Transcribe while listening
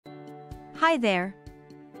Hi there.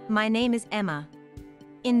 My name is Emma.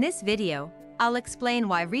 In this video, I'll explain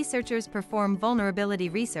why researchers perform vulnerability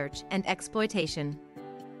research and exploitation.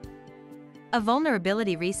 A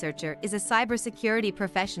vulnerability researcher is a cybersecurity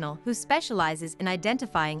professional who specializes in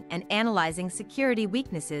identifying and analyzing security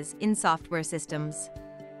weaknesses in software systems.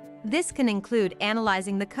 This can include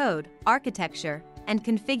analyzing the code, architecture, and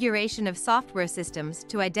configuration of software systems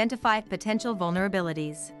to identify potential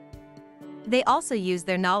vulnerabilities. They also use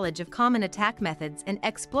their knowledge of common attack methods and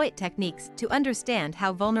exploit techniques to understand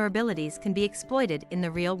how vulnerabilities can be exploited in the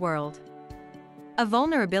real world. A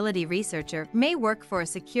vulnerability researcher may work for a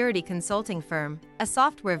security consulting firm, a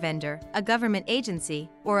software vendor, a government agency,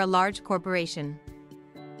 or a large corporation.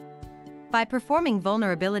 By performing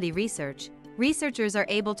vulnerability research, researchers are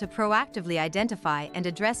able to proactively identify and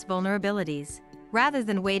address vulnerabilities, rather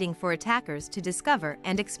than waiting for attackers to discover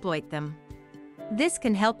and exploit them. This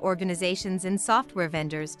can help organizations and software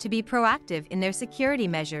vendors to be proactive in their security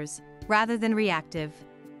measures, rather than reactive.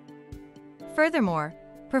 Furthermore,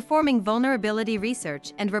 performing vulnerability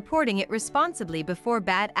research and reporting it responsibly before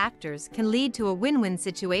bad actors can lead to a win-win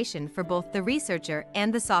situation for both the researcher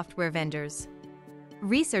and the software vendors.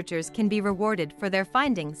 Researchers can be rewarded for their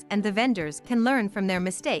findings, and the vendors can learn from their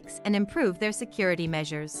mistakes and improve their security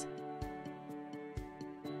measures.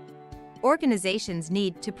 Organizations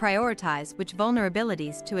need to prioritize which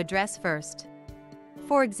vulnerabilities to address first.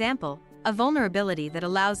 For example, a vulnerability that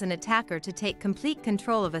allows an attacker to take complete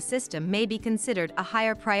control of a system may be considered a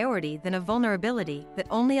higher priority than a vulnerability that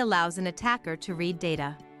only allows an attacker to read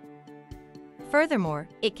data. Furthermore,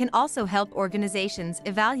 it can also help organizations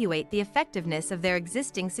evaluate the effectiveness of their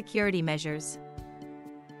existing security measures.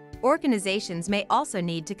 Organizations may also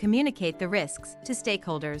need to communicate the risks to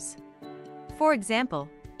stakeholders. For example,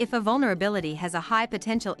 if a vulnerability has a high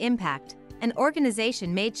potential impact, an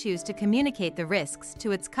organization may choose to communicate the risks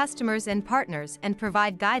to its customers and partners and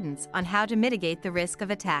provide guidance on how to mitigate the risk of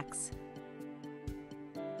attacks.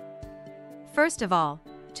 First of all,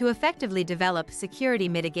 to effectively develop security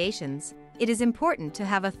mitigations, it is important to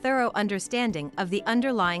have a thorough understanding of the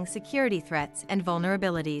underlying security threats and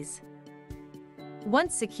vulnerabilities.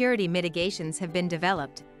 Once security mitigations have been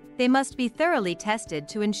developed, they must be thoroughly tested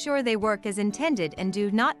to ensure they work as intended and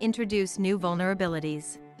do not introduce new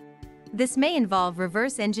vulnerabilities. This may involve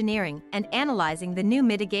reverse engineering and analyzing the new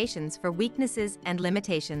mitigations for weaknesses and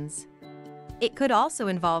limitations. It could also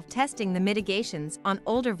involve testing the mitigations on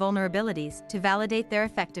older vulnerabilities to validate their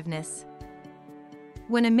effectiveness.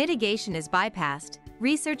 When a mitigation is bypassed,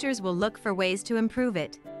 researchers will look for ways to improve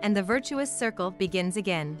it, and the virtuous circle begins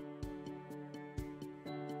again.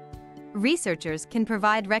 Researchers can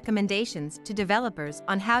provide recommendations to developers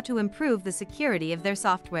on how to improve the security of their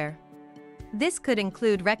software. This could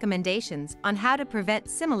include recommendations on how to prevent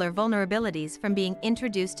similar vulnerabilities from being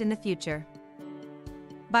introduced in the future.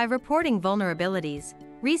 By reporting vulnerabilities,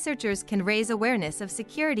 researchers can raise awareness of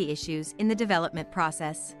security issues in the development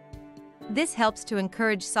process. This helps to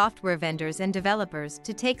encourage software vendors and developers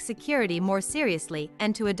to take security more seriously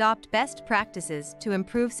and to adopt best practices to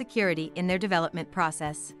improve security in their development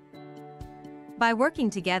process. By working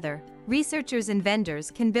together, researchers and vendors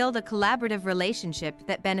can build a collaborative relationship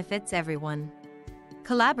that benefits everyone.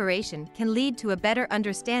 Collaboration can lead to a better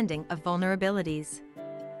understanding of vulnerabilities.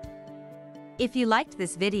 If you liked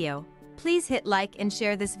this video, please hit like and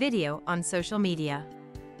share this video on social media.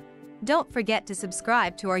 Don't forget to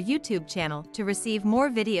subscribe to our YouTube channel to receive more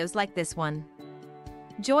videos like this one.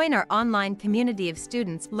 Join our online community of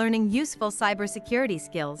students learning useful cybersecurity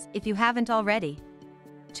skills if you haven't already.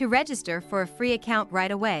 To register for a free account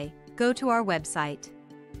right away, go to our website.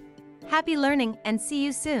 Happy learning and see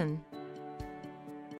you soon!